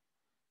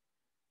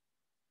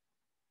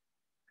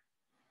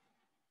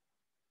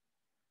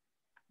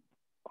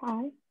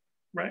 Pi.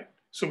 Right.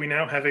 So we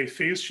now have a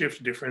phase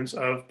shift difference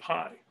of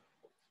pi.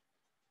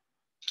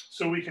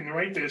 So we can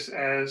write this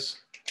as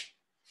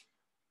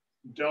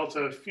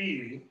delta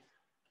phi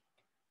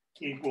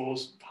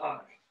equals pi.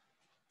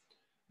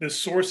 The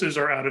sources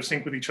are out of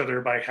sync with each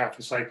other by half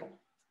a cycle.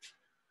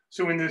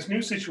 So in this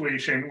new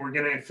situation, we're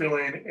going to fill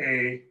in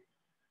a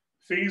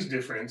phase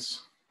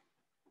difference,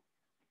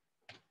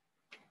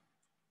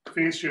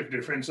 phase shift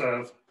difference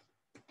of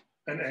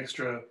an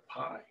extra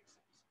pi.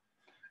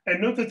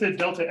 And note that the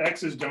delta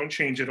x's don't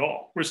change at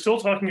all. We're still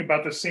talking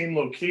about the same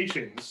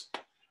locations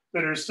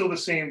that are still the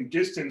same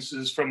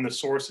distances from the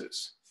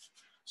sources.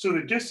 So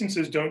the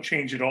distances don't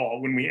change at all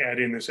when we add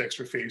in this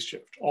extra phase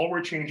shift. All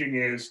we're changing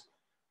is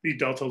the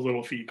delta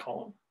little phi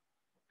column.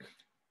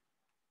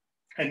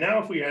 And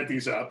now if we add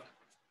these up,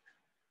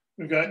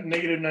 we've got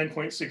negative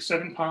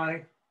 9.67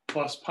 pi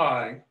plus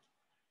pi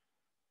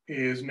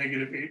is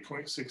negative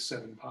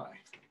 8.67 pi.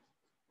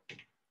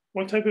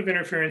 What type of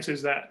interference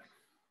is that?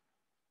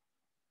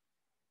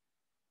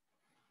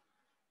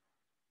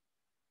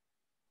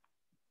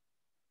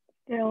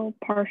 Still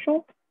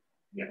partial?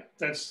 Yeah,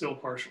 that's still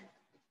partial.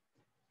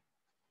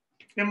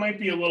 It might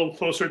be a little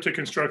closer to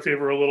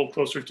constructive or a little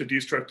closer to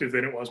destructive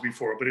than it was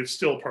before, but it's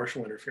still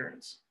partial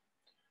interference.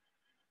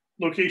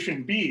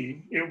 Location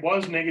B, it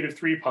was negative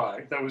 3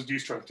 pi, that was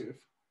destructive.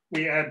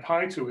 We add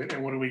pi to it,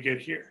 and what do we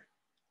get here?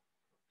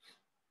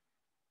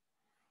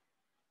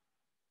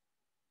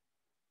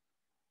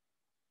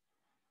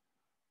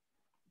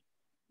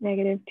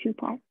 Negative 2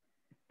 pi.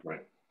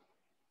 Right.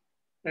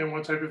 And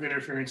what type of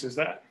interference is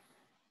that?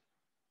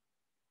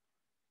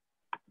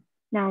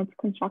 Now it's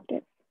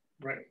constructive.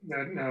 Right,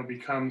 that now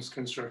becomes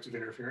constructive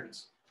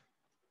interference.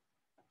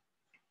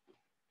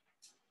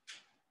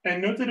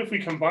 And note that if we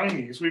combine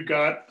these, we've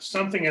got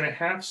something and a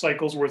half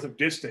cycles worth of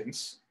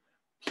distance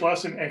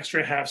plus an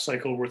extra half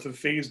cycle worth of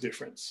phase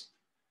difference.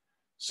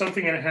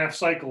 Something and a half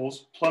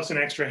cycles plus an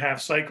extra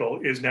half cycle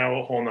is now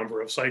a whole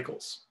number of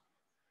cycles.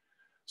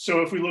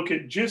 So if we look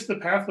at just the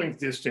path length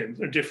distance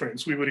or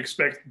difference, we would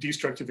expect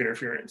destructive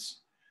interference.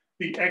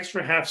 The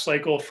extra half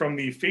cycle from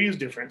the phase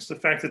difference, the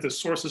fact that the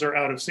sources are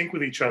out of sync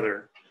with each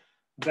other,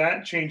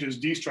 that changes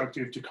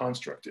destructive to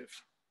constructive.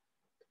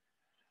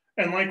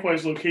 And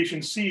likewise,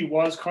 location C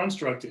was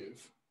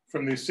constructive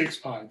from the 6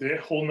 pi,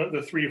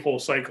 the 3 whole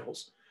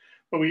cycles.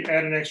 But we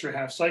add an extra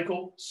half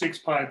cycle, 6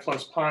 pi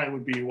plus pi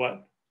would be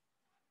what?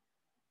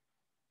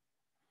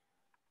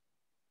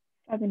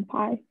 7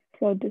 pi,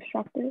 so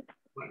destructive.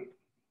 Right.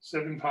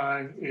 7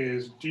 pi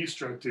is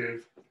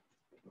destructive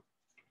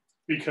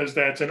because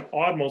that's an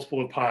odd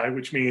multiple of pi,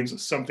 which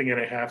means something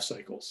and a half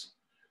cycles.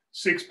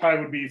 6 pi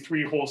would be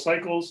 3 whole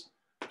cycles,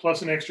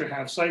 plus an extra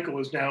half cycle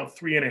is now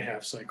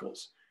 3.5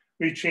 cycles.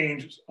 We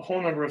changed a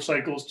whole number of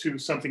cycles to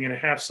something and a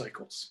half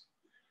cycles.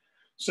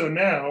 So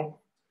now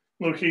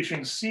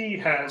location C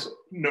has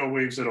no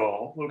waves at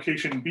all.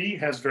 Location B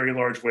has very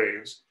large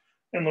waves,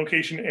 and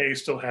location A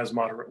still has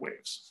moderate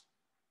waves.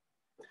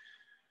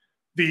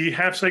 The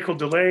half cycle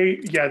delay,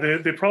 yeah,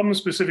 the problem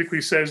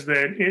specifically says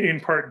that in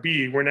part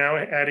B, we're now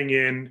adding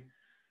in,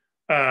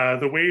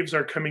 the waves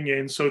are coming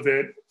in so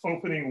that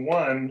opening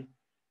 1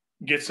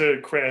 gets a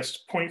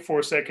crest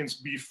 0.4 seconds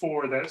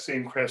before that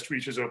same crest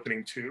reaches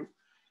opening 2.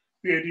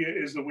 The idea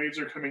is the waves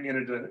are coming in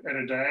at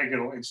a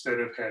diagonal instead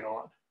of head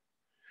on.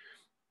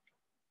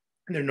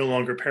 They're no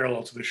longer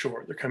parallel to the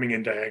shore, they're coming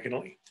in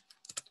diagonally.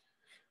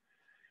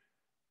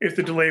 If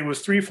the delay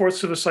was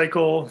 3/4 of a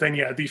cycle, then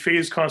yeah, the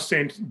phase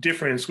constant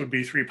difference would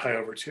be 3 pi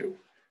over 2.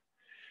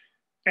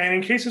 And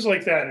in cases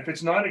like that, if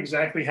it's not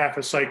exactly half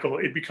a cycle,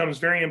 it becomes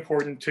very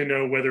important to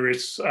know whether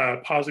it's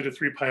positive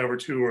 3 pi over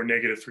 2 or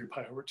negative 3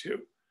 pi over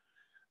 2.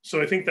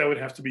 So I think that would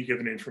have to be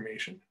given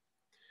information.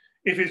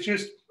 If it's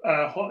just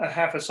a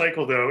half a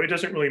cycle though, it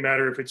doesn't really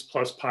matter if it's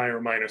plus pi or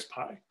minus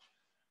pi.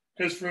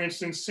 Because for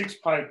instance, 6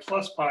 pi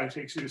plus pi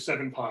takes you to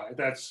 7 pi.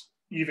 That's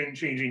even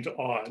changing to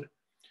odd.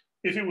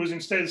 If it was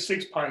instead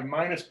 6 pi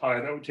minus pi,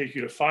 that would take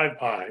you to 5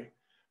 pi,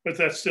 but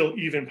that's still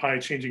even pi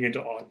changing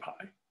into odd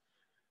pi.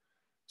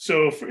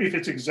 So if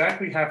it's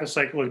exactly half a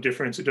cycle of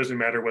difference, it doesn't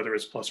matter whether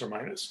it's plus or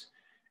minus.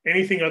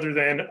 Anything other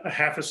than a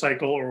half a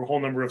cycle or a whole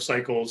number of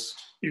cycles,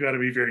 you got to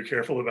be very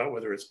careful about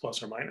whether it's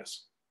plus or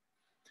minus.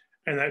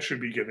 And that should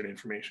be given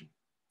information.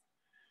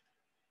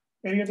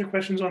 Any other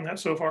questions on that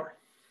so far?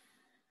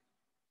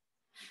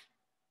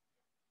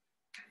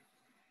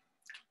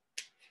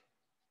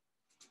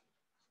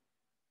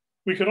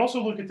 We could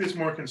also look at this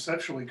more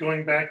conceptually,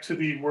 going back to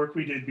the work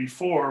we did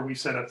before we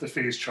set up the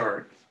phase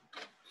chart.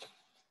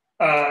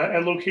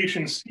 At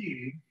location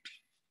C,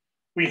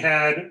 we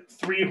had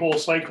 3 whole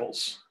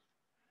cycles,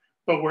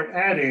 but we're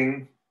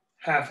adding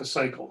half a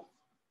cycle.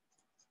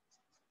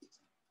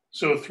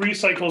 So 3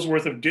 cycles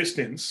worth of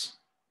distance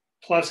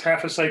plus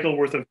half a cycle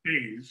worth of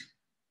phase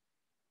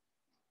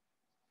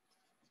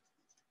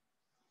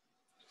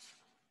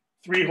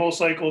 3 whole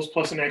cycles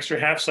plus an extra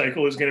half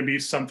cycle is going to be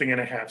something and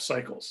a half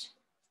cycles.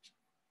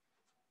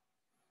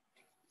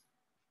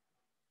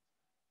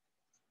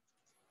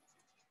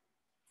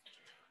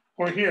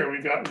 Or here,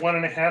 we've got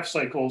 1.5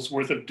 cycles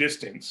worth of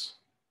distance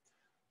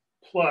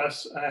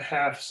plus a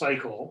half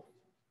cycle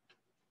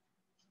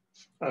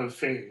of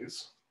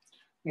phase.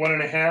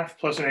 1.5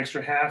 plus an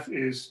extra half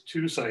is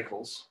 2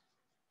 cycles.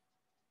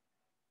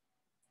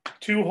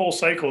 2 whole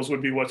cycles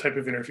would be what type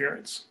of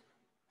interference?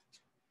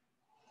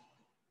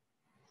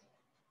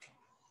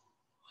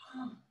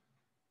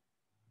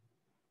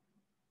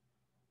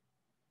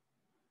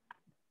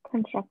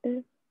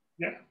 Constructive.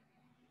 Yeah.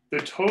 The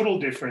total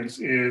difference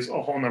is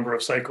a whole number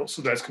of cycles,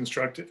 so that's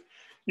constructive.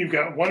 You've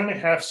got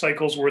 1.5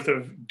 cycles worth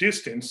of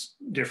distance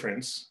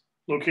difference,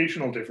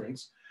 locational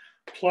difference,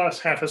 plus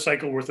half a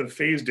cycle worth of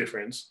phase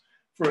difference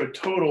for a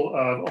total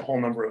of a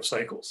whole number of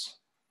cycles.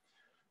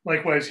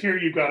 Likewise, here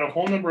you've got a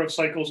whole number of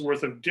cycles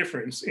worth of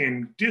difference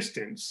in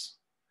distance,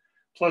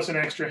 plus an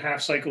extra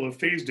half cycle of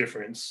phase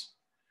difference,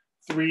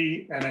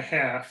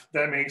 3.5,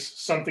 that makes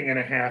something and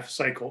a half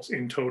cycles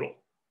in total.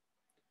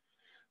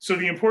 So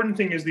the important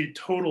thing is the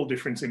total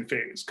difference in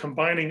phase,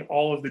 combining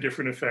all of the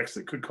different effects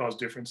that could cause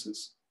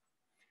differences.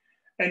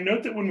 And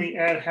note that when we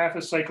add half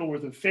a cycle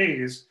worth of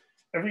phase,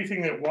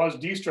 everything that was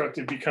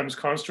destructive becomes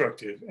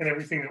constructive, and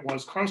everything that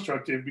was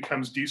constructive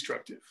becomes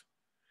destructive.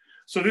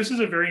 So this is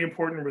a very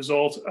important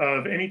result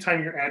of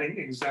anytime you're adding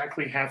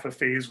exactly half a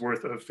phase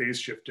worth of phase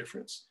shift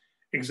difference,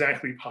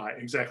 exactly pi,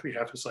 exactly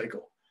half a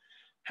cycle.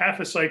 Half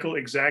a cycle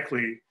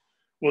exactly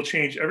will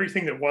change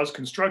everything that was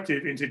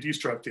constructive into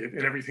destructive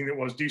and everything that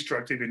was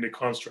destructive into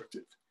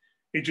constructive.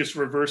 It just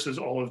reverses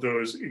all of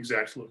those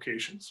exact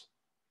locations.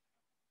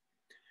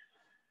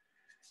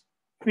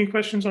 Any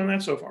questions on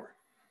that so far?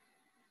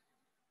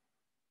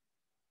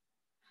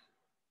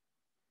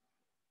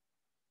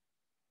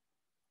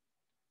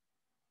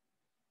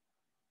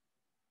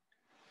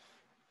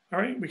 All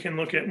right, we can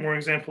look at more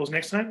examples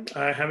next time.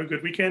 Have a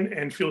good weekend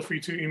and feel free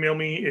to email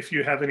me if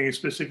you have any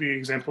specific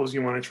examples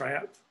you want to try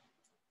out.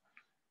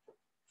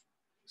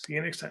 See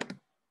you next time.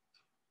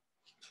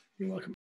 You're welcome.